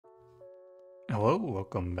Hello,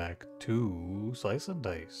 welcome back to Slice and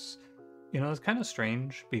Dice. It's kind of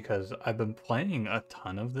strange because I've been playing a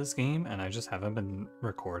ton of this game and I just haven't been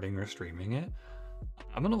recording or streaming it.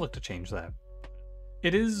 I'm gonna look to change that.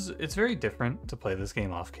 It's very different to play this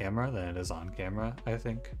game off camera than it is on camera, I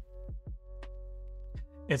think.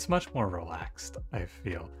 It's much more relaxed, I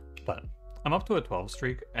feel. But I'm up to a 12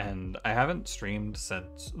 streak and I haven't streamed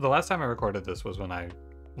since the last time I recorded this was when I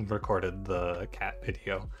recorded the cat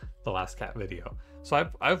video, the last cat video. So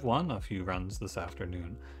I've won a few runs this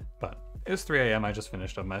afternoon, but it's 3 a.m. I just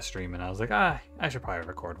finished up my stream and I was like, I should probably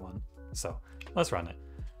record one. So let's run it.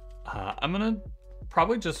 I'm gonna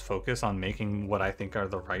probably just focus on making what I think are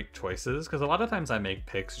the right choices, because a lot of times I make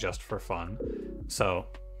picks just for fun. So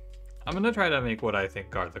I'm gonna try to make what I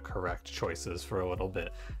think are the correct choices for a little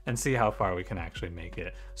bit and see how far we can actually make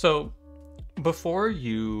it. So before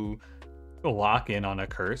you lock in on a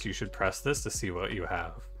curse, you should press this to see what you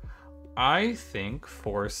have. I think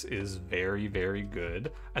Force is very, very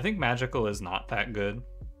good. I think Magical is not that good.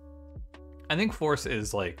 I think Force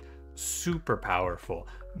is like super powerful,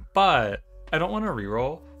 but I don't want to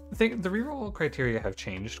reroll. I think the reroll criteria have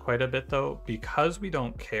changed quite a bit though, because we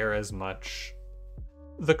don't care as much.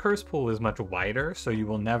 The curse pool is much wider, so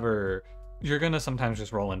you're gonna sometimes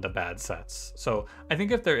just roll into bad sets. So I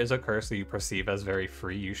think if there is a curse that you perceive as very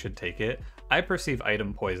free, you should take it. I perceive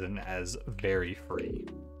item poison as very free,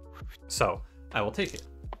 so I will take it.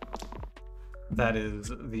 That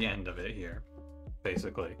is the end of it here,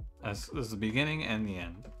 basically. This is the beginning and the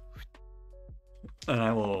end. And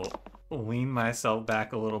I will lean myself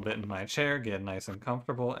back a little bit in my chair, get nice and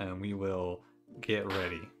comfortable, and we will get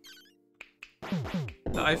ready.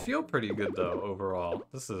 I feel pretty good though, overall.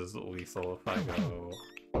 This is lethal if I go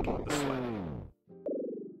this way.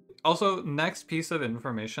 Also, next piece of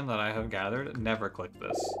information that I have gathered, never click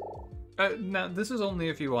this. Now, this is only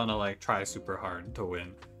if you want to like try super hard to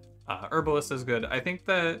win. Herbalist is good. I think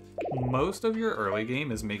that most of your early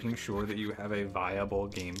game is making sure that you have a viable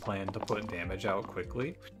game plan to put damage out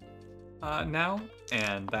quickly now,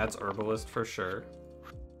 and that's Herbalist for sure.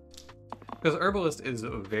 Because Herbalist is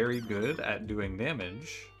very good at doing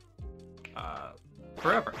damage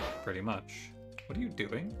forever, pretty much. What are you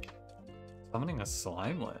doing? Summoning a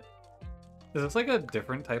Slimelet. Is this like a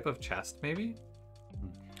different type of chest, maybe?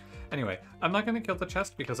 Anyway, I'm not going to kill the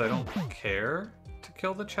chest because I don't care to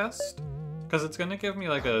kill the chest. Because it's going to give me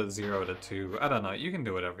like a 0 to 2. I don't know, you can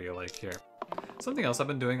do whatever you like here. Something else I've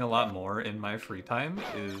been doing a lot more in my free time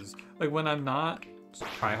is, like, when I'm not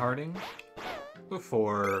tryharding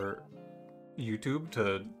for YouTube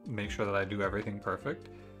to make sure that I do everything perfect,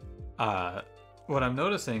 what I'm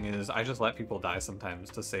noticing is I just let people die sometimes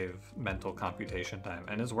to save mental computation time,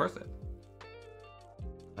 and it's worth it.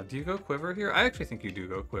 Do you go Quiver here? I actually think you do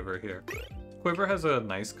go Quiver here. Quiver has a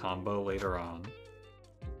nice combo later on.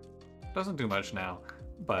 Doesn't do much now,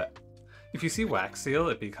 but if you see Wax Seal,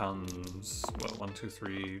 it becomes, what, 1, 2,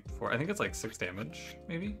 3, 4, I think it's like 6 damage,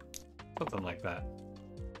 maybe? Something like that.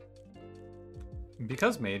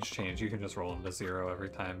 Because Mage change, you can just roll into 0 every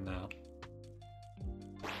time now.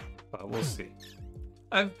 But we'll see.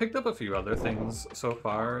 I've picked up a few other things so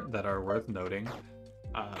far that are worth noting.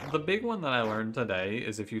 The big one that I learned today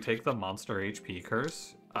is if you take the monster HP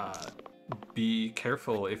curse, be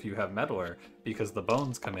careful if you have Meddler, because the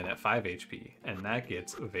bones come in at 5 HP, and that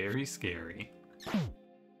gets very scary.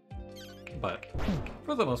 But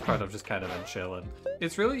for the most part, I've just kind of been chilling.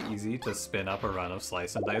 It's really easy to spin up a run of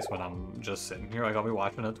Slice and Dice when I'm just sitting here. Like, I'll be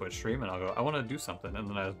watching a Twitch stream and I'll go, I want to do something, and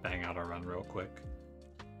then I just bang out a run real quick.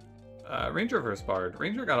 Ranger versus Bard.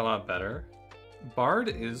 Ranger got a lot better. Bard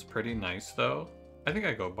is pretty nice though. I think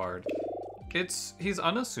I go Bard. He's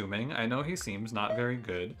unassuming. I know he seems not very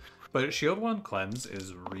good, but Shield 1 Cleanse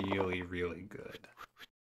is really, really good.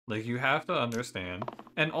 Like, you have to understand.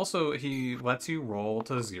 And also, he lets you roll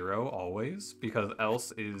to 0 always, because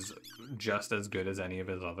else is just as good as any of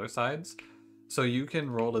his other sides. So you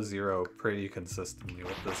can roll to 0 pretty consistently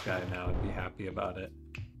with this guy now and be happy about it.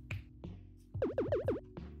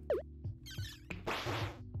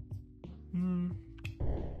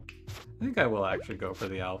 I think I will actually go for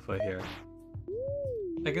the alpha here.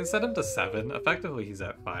 I can set him to 7. Effectively, he's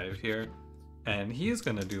at 5 here. And he's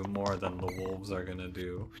going to do more than the wolves are going to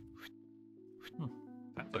do.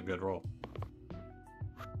 That's a good roll.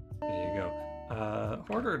 There you go.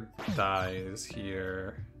 Hoarder dies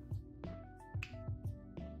here.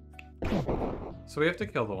 So we have to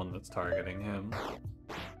kill the one that's targeting him.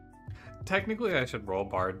 Technically, I should roll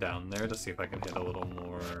Bard down there to see if I can hit a little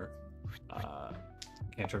more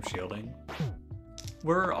cantrip shielding.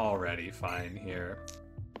 We're already fine here.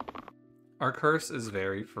 Our curse is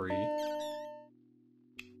very free.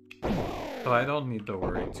 So I don't need to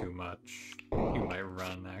worry too much. You might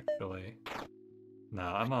run, actually. No,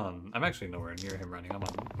 I'm actually nowhere near him running.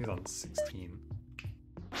 He's on 16.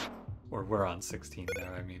 Or we're on 16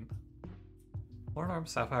 there, I mean. Worn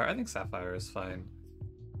Arms, Sapphire, I think Sapphire is fine.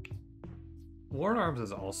 Worn Arms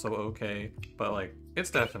is also okay, but like, it's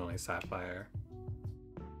definitely Sapphire.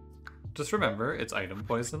 Just remember, it's item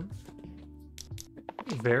poison.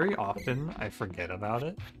 Very often, I forget about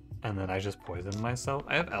it, and then I just poison myself.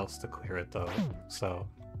 I have else to clear it though, so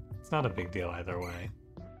it's not a big deal either way.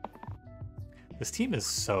 This team is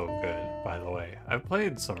so good, by the way. I've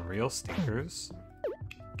played some real stinkers.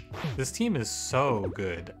 This team is so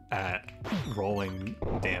good at rolling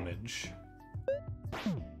damage.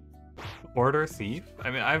 Order Thief?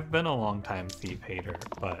 I mean, I've been a long time Thief hater,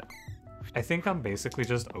 but I think I'm basically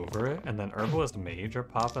just over it, and then Herbalist Mage are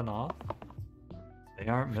popping off. They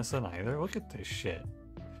aren't missing either. Look at this shit.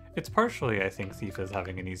 It's partially, I think, Thief is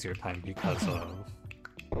having an easier time because of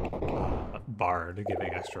Bard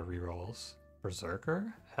giving extra rerolls.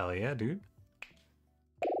 Berserker? Hell yeah, dude.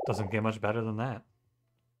 Doesn't get much better than that.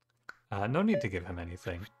 No need to give him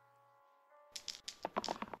anything.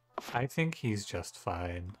 I think he's just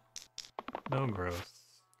fine. No growth.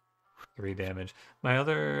 3 damage. My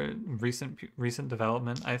other recent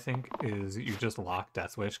development, I think, is you just lock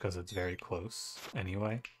Death Wish because it's very close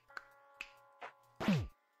anyway.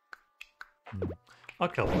 I'll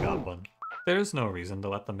kill the goblin. There's no reason to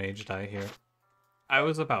let the mage die here. I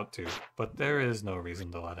was about to, but there is no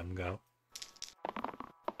reason to let him go.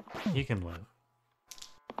 He can live.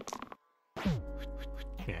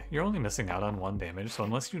 Yeah, you're only missing out on 1 damage, so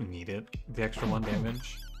unless you need it, the extra 1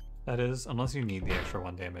 damage, that is, unless you need the extra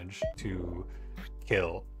 1 damage to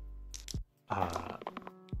kill, I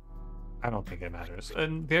don't think it matters.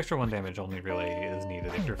 And the extra 1 damage only really is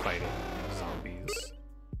needed if you're fighting zombies.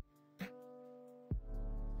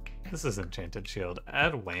 This is Enchanted Shield.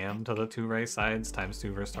 Add Wham to the 2 right sides,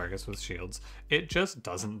 ×2 versus targets with shields. It just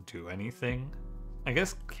doesn't do anything. I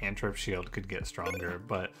guess Cantrip Shield could get stronger,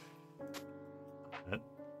 but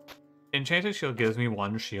Enchanted Shield gives me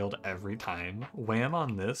 1 shield every time. Wham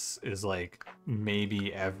on this is like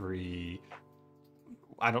maybe every...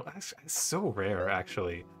 it's so rare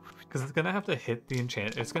actually. Because it's gonna have to hit the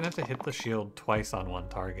it's gonna have to hit the shield twice on 1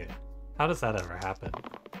 target. How does that ever happen?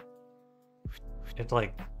 It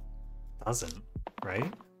like doesn't,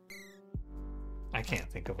 right? I can't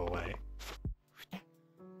think of a way.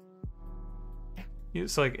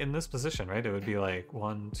 So like in this position, right, it would be like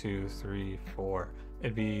 1, 2, 3, 4.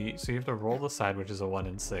 It'd be, so you have to roll the side, which is a 1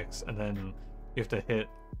 in 6, and then you have to hit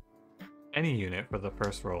any unit for the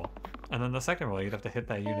first roll. And then the second roll, you'd have to hit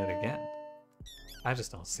that unit again. I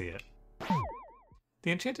just don't see it.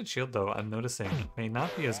 The Enchanted Shield, though, I'm noticing may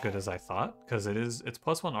not be as good as I thought, because it's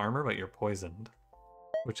 +1 armor, but you're poisoned.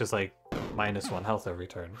 Which is like -1 health every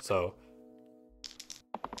turn, so...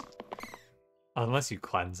 Unless you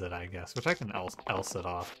cleanse it, I guess, which I can else it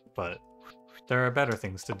off, but there are better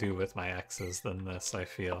things to do with my X's than this, I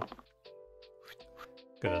feel.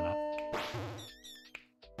 Good enough.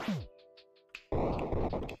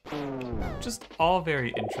 Just all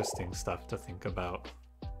very interesting stuff to think about.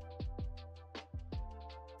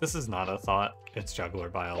 This is not a thought, it's Juggler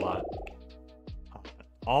by a lot.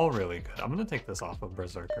 All really good. I'm gonna take this off of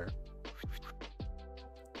Berserker.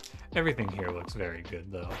 Everything here looks very good,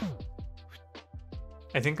 though.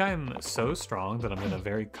 I think I'm so strong that I'm gonna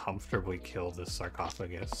very comfortably kill this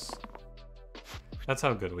sarcophagus. That's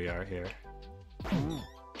how good we are here. You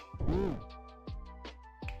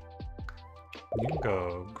can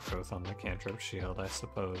go growth on the Cantrip Shield, I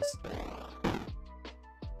suppose.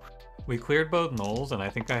 We cleared both Gnolls, and I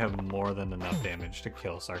think I have more than enough damage to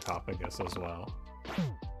kill Sarcophagus as well.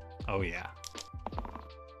 Oh yeah.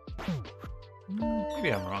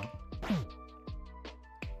 Maybe I'm wrong.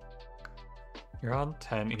 You're on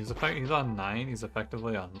 10. He's on 9. He's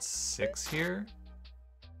effectively on 6 here.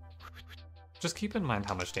 Just keep in mind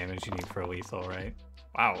how much damage you need for lethal, right?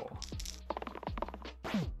 Wow.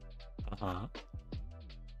 Uh-huh.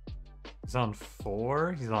 He's on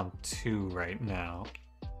 4. He's on 2 right now.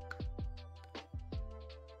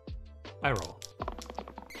 I roll.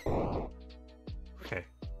 Okay.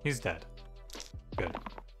 He's dead. Good.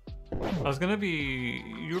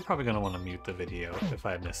 You were probably gonna want to mute the video if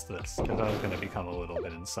I missed this, because I was gonna become a little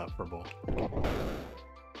bit insufferable.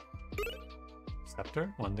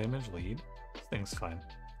 Scepter, 1 damage lead. This thing's fine.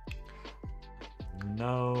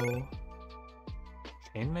 No.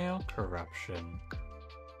 Chainmail, Corruption.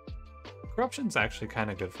 Corruption's actually kind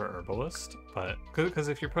of good for Herbalist, but because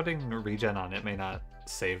if you're putting regen on, it may not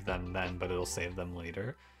save them then, but it'll save them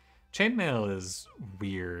later. Chainmail is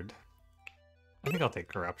weird. I think I'll take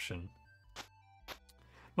Corruption.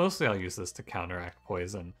 Mostly I'll use this to counteract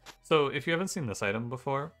poison. So if you haven't seen this item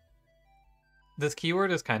before, this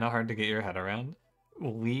keyword is kind of hard to get your head around.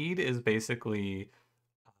 Lead is basically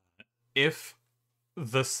if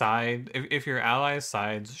if your allies'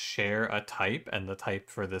 sides share a type and the type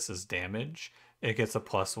for this is damage, it gets a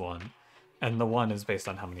 +1. And the 1 is based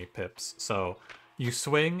on how many pips. So you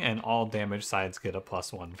swing and all damage sides get a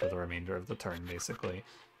 +1 for the remainder of the turn, basically.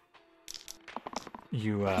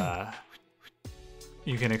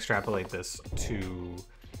 You can extrapolate this to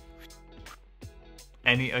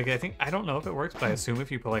any, like, I don't know if it works, but I assume if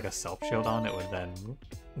you put like a self shield on, it would then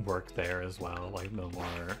work there as well. Like no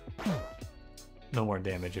more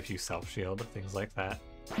damage if you self shield, things like that.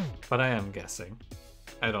 But I am guessing.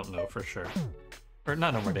 I don't know for sure. Or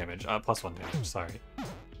not no more damage, +1 damage, sorry.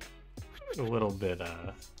 A little bit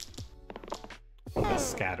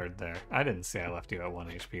scattered there. I didn't see I left you at 1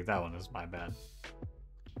 HP. That one is my bad.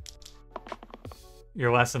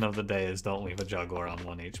 Your lesson of the day is don't leave a juggler on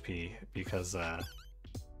 1 HP because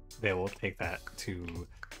they will take that to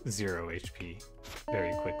 0 HP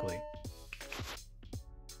very quickly.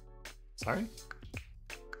 Sorry?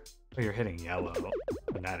 Oh, you're hitting yellow.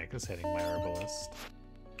 Fnatic is hitting my herbalist.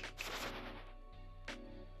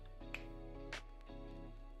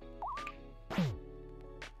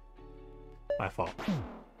 My fault.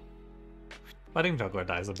 Letting juggler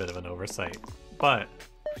die is a bit of an oversight, but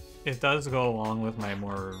it does go along with my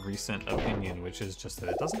more recent opinion, which is just that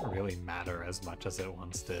it doesn't really matter as much as it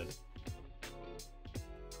once did.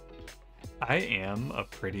 I am a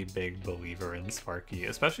pretty big believer in Sparky,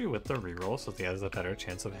 especially with the reroll, so he has a better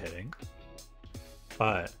chance of hitting.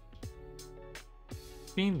 But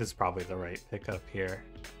Fiend is probably the right pickup here.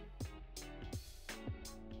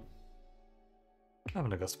 I'm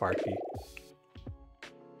gonna go Sparky.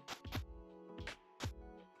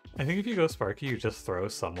 I think if you go Sparky, you just throw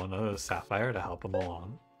someone a Sapphire to help them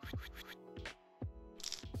along.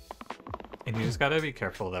 And you just gotta be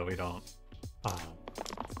careful that we don't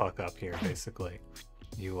fuck up here, basically.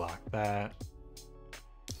 You lock that.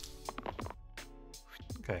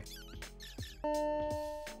 Okay.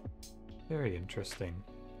 Very interesting.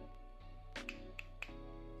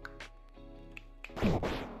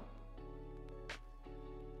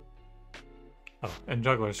 Oh, and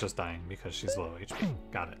Juggler's just dying because she's low HP.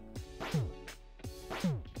 Got it.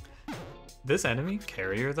 This enemy,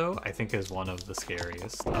 Carrier, though, I think is one of the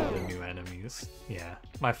scariest of the new enemies. Yeah,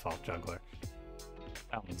 my fault, Juggler.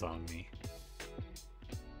 That one's on me.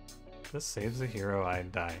 This saves a hero, I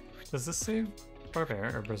die. Does this save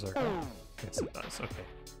Barbarian or Berserker? Yes, it does. Okay.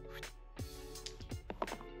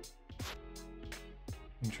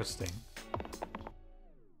 Interesting.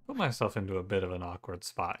 Put myself into a bit of an awkward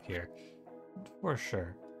spot here. For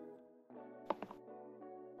sure.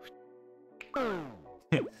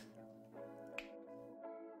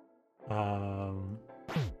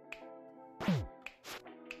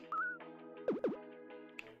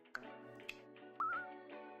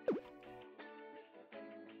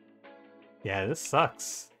 Yeah, this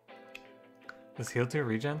sucks. This heal 2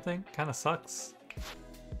 regen thing kind of sucks.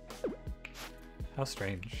 How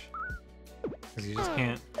strange. Because you just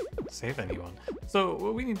can't save anyone. So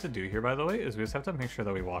what we need to do here, by the way, is we just have to make sure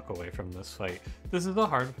that we walk away from this fight. This is a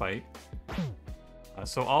hard fight.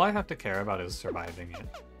 So all I have to care about is surviving it.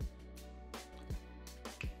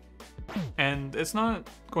 And it's not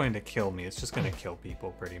going to kill me, it's just going to kill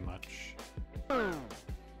people pretty much.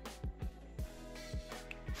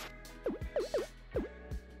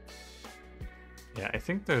 Yeah, I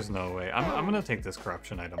think there's no way. I'm gonna take this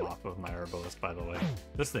corruption item off of my herbalist, by the way.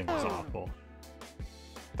 This thing was awful.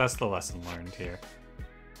 That's the lesson learned here.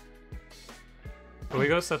 But we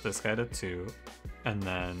go set this guy to 2, and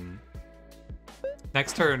then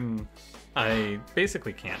next turn I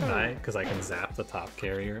basically can't die because I can zap the top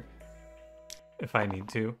carrier if I need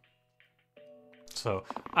to. So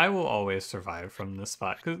I will always survive from this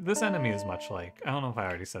spot because this enemy is much like, I don't know if I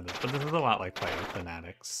already said this, but this is a lot like fighting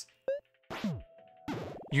fanatics.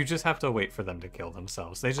 You just have to wait for them to kill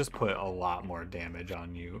themselves. They just put a lot more damage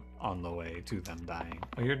on you on the way to them dying.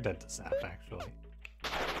 Oh, you're dead to zap, actually.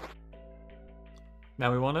 Now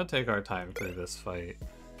we want to take our time through this fight.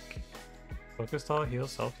 Focus all heal,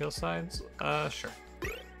 self-heal sides? Sure.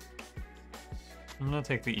 I'm gonna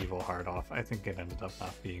take the evil heart off. I think it ended up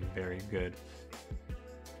not being very good.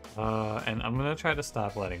 And I'm gonna try to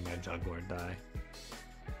stop letting my juggler die.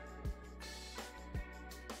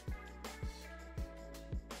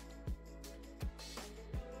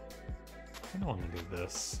 I don't want to do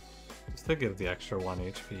this. Just to give the extra 1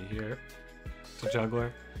 HP here to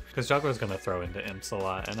Juggler. Because Juggler's going to throw into Imps a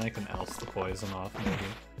lot, and I can else the poison off maybe.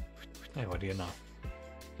 Hey, what do you know?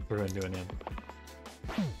 Threw into an Imp.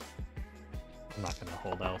 I'm not gonna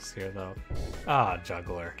hold else here though. Ah,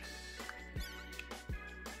 juggler.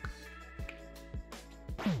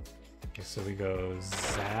 Okay, so we go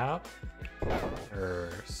zap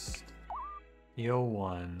first. Heal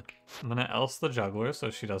 1. I'm gonna else the juggler so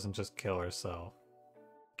she doesn't just kill herself.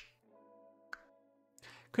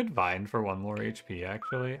 Could Vine for 1 more HP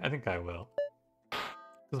actually. I think I will.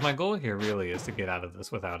 Because my goal here really is to get out of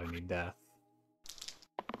this without any death.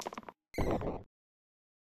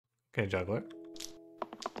 Okay, juggler.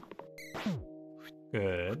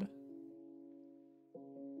 Good.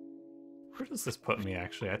 Where does this put me,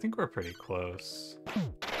 actually? I think we're pretty close.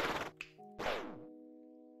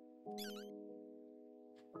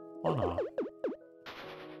 Oh no.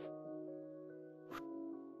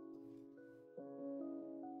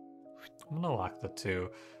 I'm gonna lock the 2.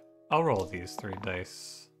 I'll roll these 3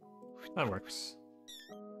 dice. That works.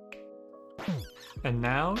 And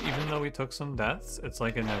now, even though we took some deaths, it's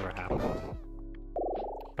like it never happened.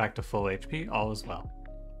 Back to full HP, all is well.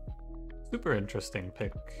 Super interesting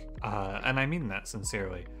pick, and I mean that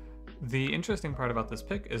sincerely. The interesting part about this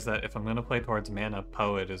pick is that if I'm going to play towards mana,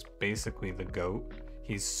 Poet is basically the GOAT.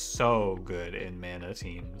 He's so good in mana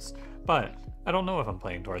teams. But I don't know if I'm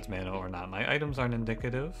playing towards mana or not. My items aren't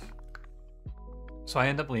indicative. So I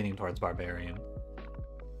end up leaning towards Barbarian.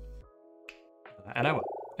 And I will.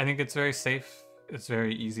 I think it's very safe. It's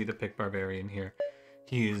very easy to pick Barbarian here.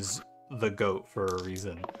 He is the GOAT for a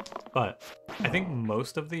reason. But I think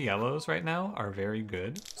most of the yellows right now are very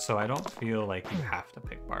good, so I don't feel like you have to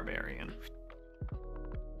pick Barbarian.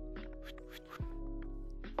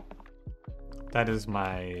 That is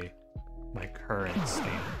my current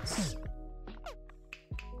stance.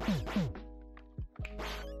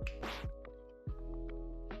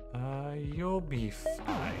 You'll be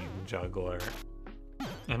fine, Juggler.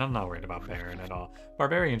 And I'm not worried about Baron at all.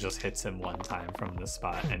 Barbarian just hits him 1 time from this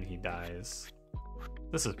spot and he dies.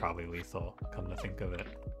 This is probably lethal, come to think of it.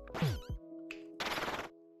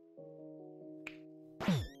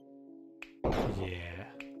 Yeah.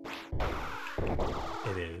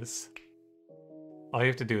 It is. All you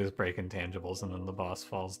have to do is break intangibles and then the boss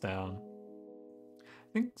falls down.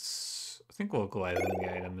 I think localizing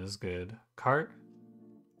the item is good. Cart?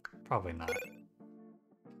 Probably not.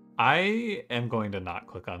 I am going to not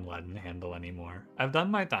click on Leaden Handle anymore. I've done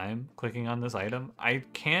my time clicking on this item. I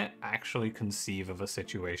can't actually conceive of a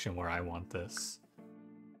situation where I want this.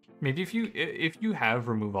 Maybe if you have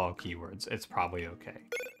remove all keywords, it's probably okay.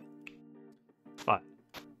 But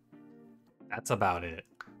that's about it.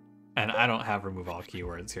 And I don't have remove all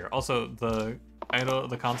keywords here. Also, the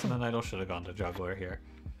consonant idol should have gone to Juggler here.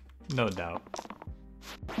 No doubt.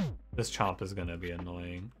 This chomp is gonna be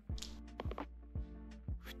annoying.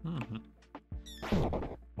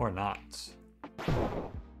 Or not.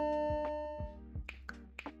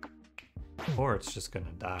 Or it's just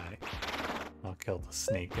gonna die. I'll kill the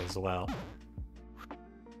snake as well.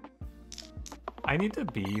 I need to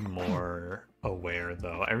be more aware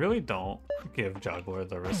though. I really don't give Juggler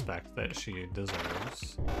the respect that she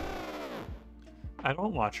deserves. I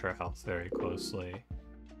don't watch her health very closely.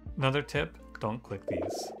 Another tip, don't click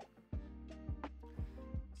these.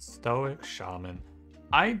 Stoic Shaman.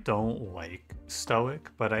 I don't like Stoic,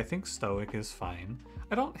 but I think Stoic is fine.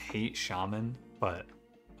 I don't hate Shaman, but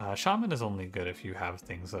Shaman is only good if you have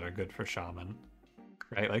things that are good for Shaman.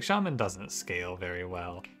 Right? Like, Shaman doesn't scale very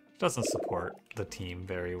well. Doesn't support the team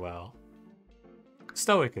very well.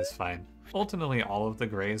 Stoic is fine. Ultimately, all of the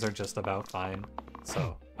grays are just about fine,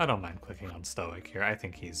 so I don't mind clicking on Stoic here. I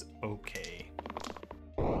think he's okay.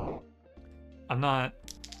 I'm not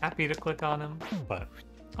happy to click on him, but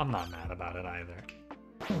I'm not mad about it either.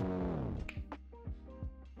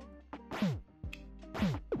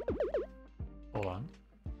 Hold on.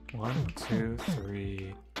 1, 2,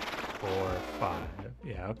 3, 4, 5.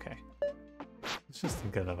 Yeah, okay. I was just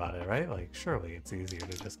thinking about it, right? Like, surely it's easier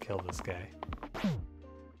to just kill this guy.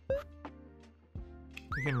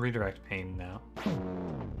 We can redirect pain now.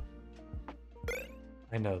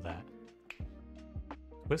 I know that.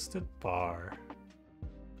 Twisted Bar.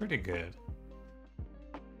 Pretty good.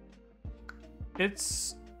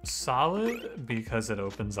 It's solid because it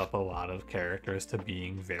opens up a lot of characters to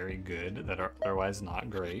being very good that are otherwise not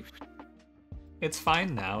great. It's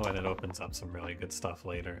fine now and it opens up some really good stuff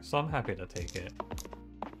later, so I'm happy to take it.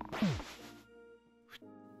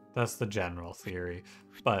 That's the general theory,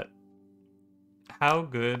 but how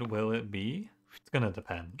good will it be? It's gonna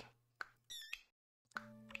depend.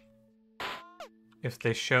 If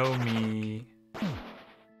they show me...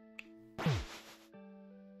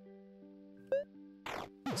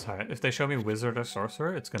 Sorry, if they show me Wizard or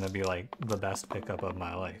Sorcerer, it's gonna be like the best pickup of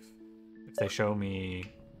my life. If they show me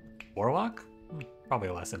Warlock, probably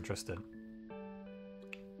less interested.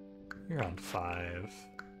 You're on 5.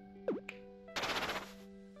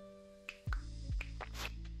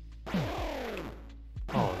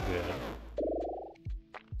 Oh, good.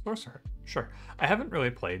 Sorcerer, sure. I haven't really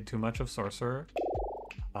played too much of Sorcerer,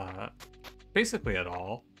 basically at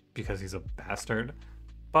all, because he's a bastard,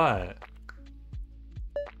 but,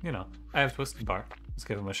 you know, I have Twisted Bar. Let's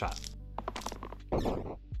give him a shot.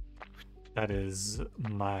 That is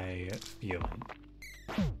my feeling.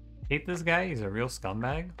 Hate this guy, he's a real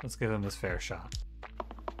scumbag. Let's give him his fair shot.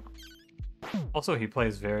 Also, he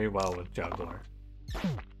plays very well with Juggler.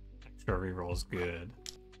 Extra reroll's good.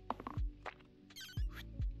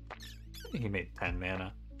 He made 10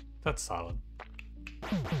 mana. That's solid.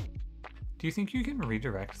 Do you think you can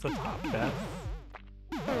redirect the top death?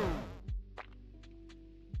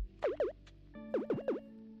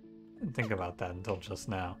 Didn't think about that until just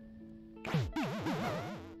now.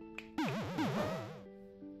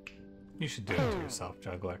 You should do it to yourself,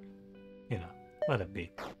 Juggler. You know, let it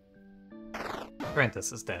be.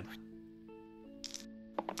 Tarantus is dead.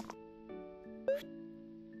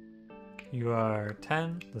 You are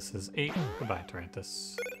 10, this is 8. Goodbye,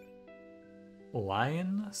 Tarantus.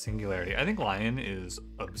 Lion Singularity. I think Lion is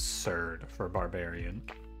absurd for Barbarian.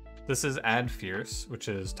 This is add Fierce, which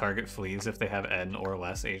is target flees if they have N or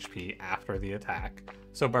less HP after the attack.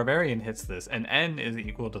 So Barbarian hits this, and N is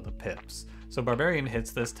equal to the pips. So Barbarian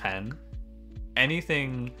hits this 10.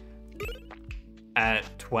 Anything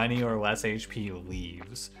at 20 or less HP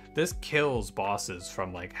leaves. This kills bosses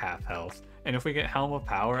from like half health. And if we get Helm of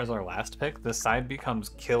Power as our last pick, this side becomes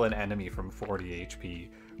kill an enemy from 40 HP,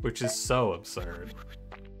 which is so absurd.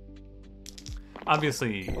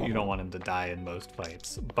 Obviously, you don't want him to die in most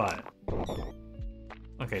fights, but...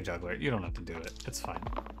 Okay, Juggler, you don't have to do it. It's fine.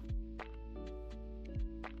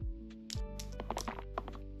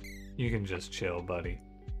 You can just chill, buddy.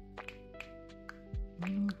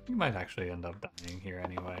 You might actually end up dying here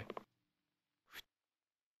anyway.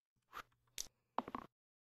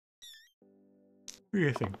 What do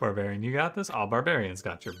you think, Barbarian? You got this? Oh, Barbarian's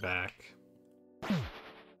got your back.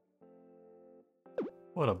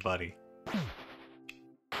 What a buddy.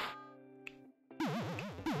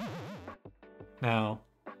 Now,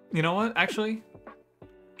 you know what? Actually,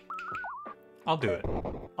 I'll do it.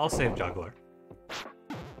 I'll save Juggler.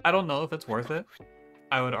 I don't know if it's worth it.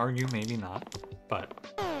 I would argue maybe not, but...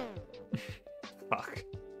 Fuck.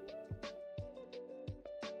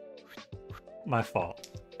 My fault.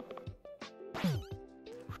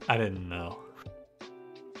 I didn't know.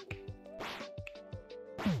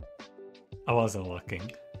 I wasn't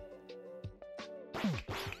looking.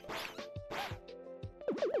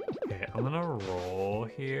 Okay, I'm gonna roll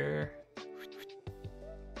here.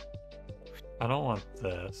 I don't want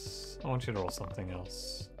this. I want you to roll something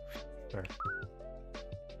else. Sure.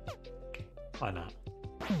 Why not?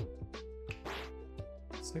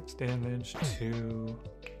 6 damage, 2...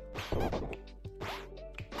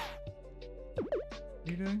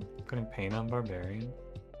 What are you doing? Putting pain on Barbarian?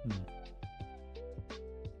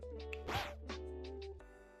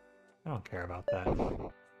 I don't care about that.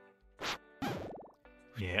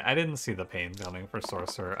 Yeah, I didn't see the pain coming for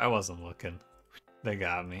Sorcerer. I wasn't looking. They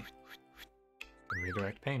got me.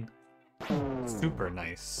 Redirect pain. Super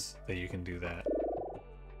nice that you can do that.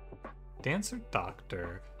 Dancer,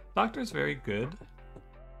 Doctor. Doctor's very good.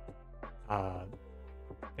 Yeah,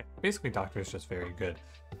 basically Doctor is just very good.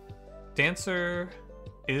 Dancer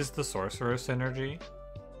is the Sorcerer synergy.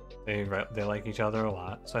 They like each other a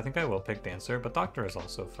lot, so I think I will pick Dancer, but Doctor is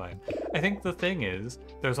also fine. I think the thing is,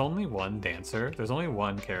 there's only one Dancer. There's only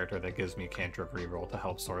one character that gives me Cantrip reroll to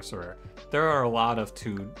help Sorcerer. There are a lot of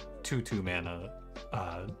 2/2 mana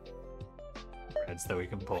reds that we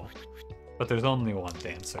can pull, but there's only one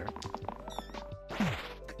Dancer.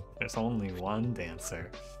 There's only one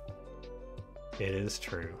Dancer. It is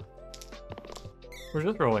true. We're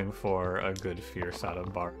just rolling for a good Fierce out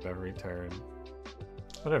of Barb every turn.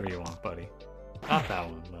 Whatever you want, buddy. Not that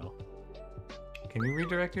one, though. Can you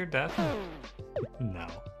redirect your death? No.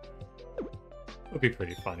 It would be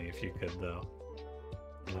pretty funny if you could, though.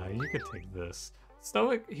 You could take this.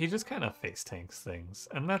 Stoic, he just kind of face tanks things,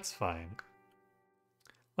 and that's fine.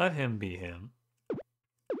 Let him be him.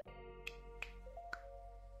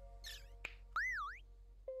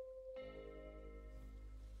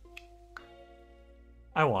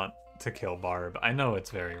 I want to kill Barb. I know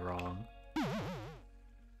it's very wrong.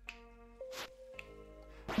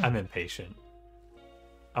 I'm impatient.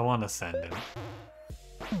 I want to send him.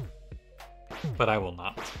 But I will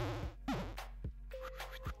not.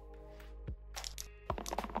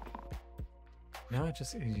 No,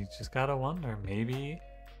 you just gotta wonder. Maybe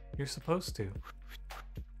you're supposed to.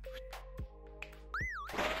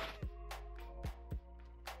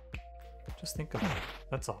 Just think about it.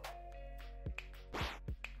 That's all.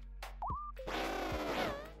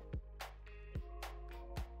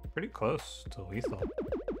 Pretty close to lethal,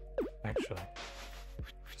 actually.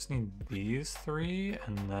 Just need these 3,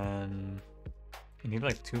 and then you need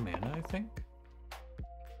like 2 mana, I think.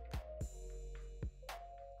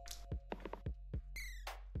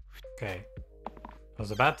 Okay. I was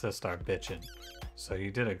about to start bitching, so you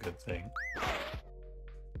did a good thing.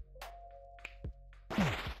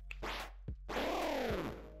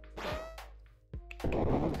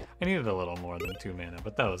 I needed a little more than 2 mana,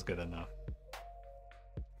 but that was good enough.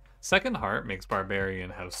 Second Heart makes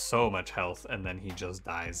Barbarian have so much health, and then he just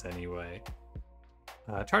dies anyway.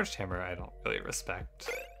 Charged Hammer I don't really respect,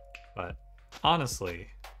 but honestly,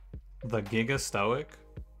 the Giga Stoic?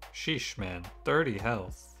 Sheesh, man. 30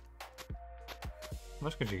 health. How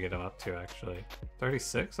much could you get him up to, actually?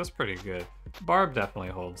 36? That's pretty good. Barb definitely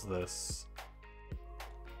holds this.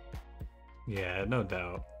 Yeah, no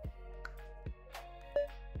doubt.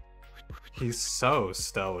 He's so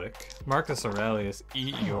stoic. Marcus Aurelius,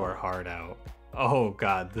 eat your heart out. Oh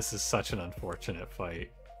god, this is such an unfortunate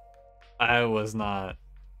fight. I was not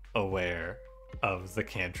aware of the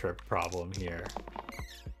cantrip problem here.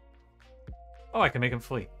 Oh, I can make him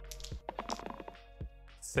flee.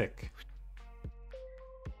 Sick.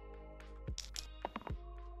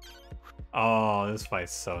 Oh, this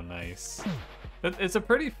fight's so nice. It's a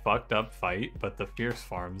pretty fucked up fight, but the Fierce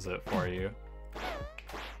farms it for you.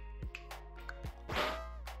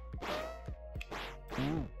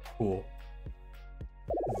 Cool.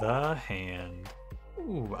 The Hand.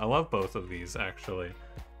 Ooh, I love both of these, actually.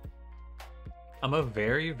 I'm a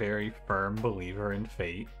very, very firm believer in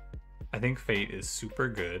Fate. I think Fate is super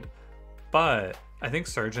good, but I think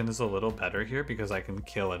Surgeon is a little better here because I can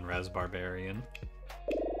kill and res Barbarian.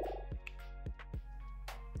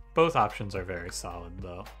 Both options are very solid,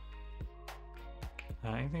 though.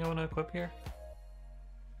 Anything I want to equip here?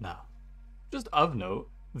 No. Just of note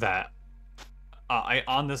that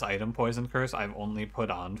on this item Poison Curse, I've only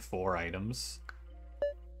put on 4 items.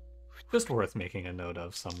 Just worth making a note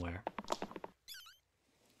of somewhere.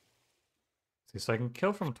 See, so I can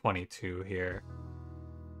kill from 22 here.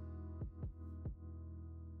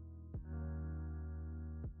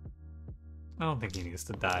 I don't think he needs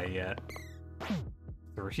to die yet.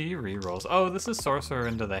 3 rerolls. Oh, this is Sorcerer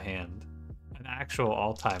into the Hand. An actual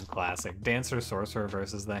all-time classic. Dancer Sorcerer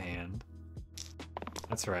versus the Hand.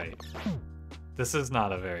 That's right. This is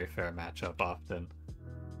not a very fair matchup often.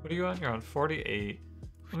 What are you on? You're on 48.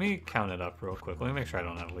 Let me count it up real quick. Let me make sure I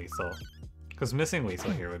don't have lethal. Because missing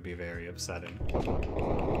lethal here would be very upsetting.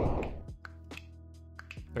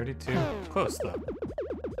 32. Close, though.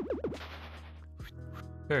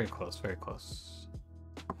 Very close, very close.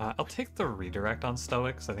 I'll take the redirect on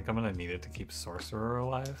Stoics. I think I'm going to need it to keep Sorcerer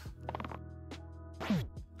alive.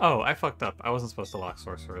 Oh, I fucked up. I wasn't supposed to lock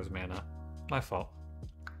Sorcerer's mana. My fault.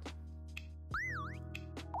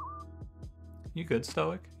 You good,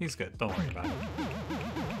 Stoic? He's good. Don't worry about it.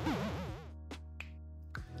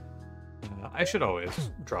 I should always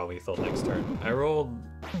draw lethal next turn. I rolled...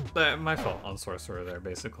 my fault on Sorcerer there,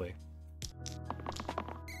 basically.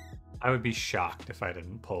 I would be shocked if I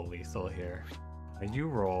didn't pull lethal here. You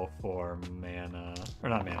roll for mana... Or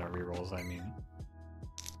not mana, rerolls, I mean.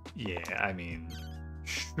 Yeah, I mean...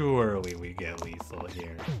 Surely we get lethal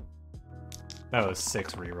here. That was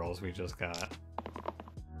 6 rerolls we just got.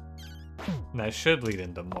 And that should lead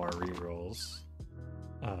into more rerolls.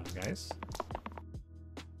 Guys?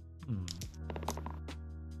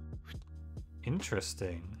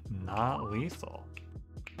 Interesting. Not lethal.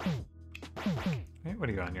 Wait, what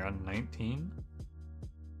are you on? You're on 19?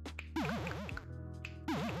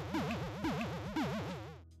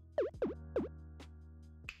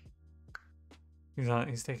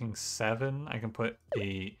 He's taking 7. I can put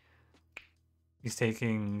 8. He's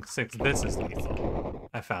taking 6. This is lethal.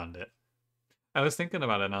 I found it. I was thinking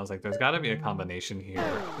about it and I was like, there's gotta be a combination here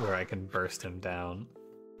where I can burst him down.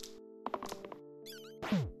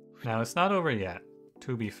 Now, it's not over yet,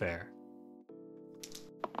 to be fair.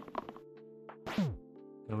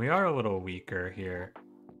 And we are a little weaker here.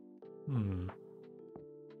 Let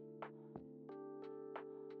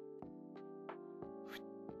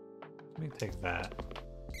me take that.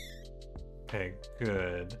 Okay,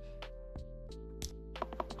 good.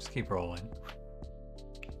 Just keep rolling.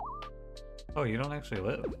 Oh, you don't actually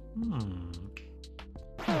live.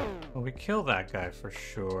 Well, we kill that guy for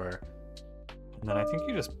sure. And then I think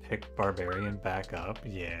you just pick Barbarian back up.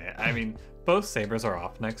 Yeah, I mean, both Sabers are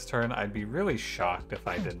off next turn. I'd be really shocked if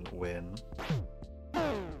I didn't win.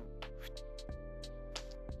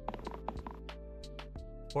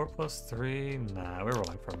 4+3? Nah, we're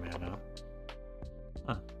rolling for mana.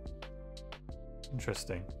 Huh.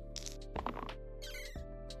 Interesting.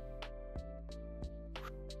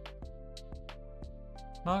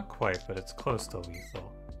 Not quite, but it's close to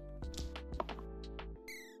lethal.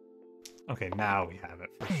 Okay, now we have it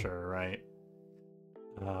for sure, right?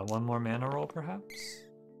 One more mana roll, perhaps?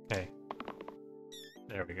 Okay.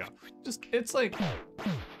 There we go. Just, it's like...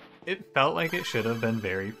 It felt like it should have been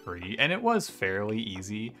very free, and it was fairly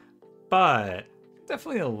easy, but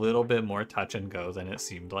definitely a little bit more touch and go than it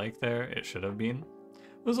seemed like there. It should have been.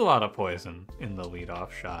 It was a lot of poison in the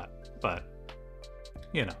leadoff shot, but,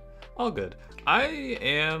 you know, all good. I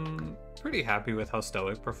am pretty happy with how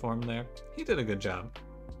Stoic performed there. He did a good job.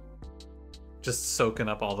 Just soaking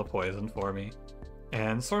up all the poison for me.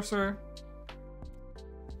 And Sorcerer,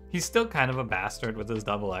 he's still kind of a bastard with his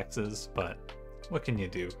double X's, but what can you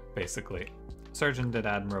do, basically? Surgeon did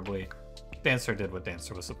admirably. Dancer did what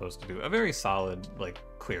Dancer was supposed to do. A very solid, like,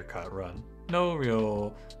 clear-cut run. No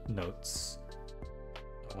real notes.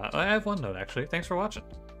 I have one note, actually. Thanks for watching.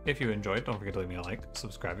 If you enjoyed, don't forget to leave me a like,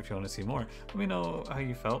 subscribe if you want to see more. Let me know how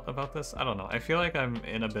you felt about this. I don't know. I feel like I'm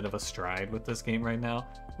in a bit of a stride with this game right now,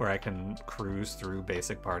 where I can cruise through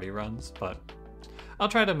basic party runs, but I'll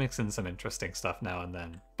try to mix in some interesting stuff now and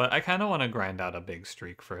then. But I kind of want to grind out a big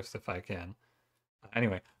streak first if I can.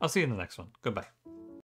 Anyway, I'll see you in the next one. Goodbye.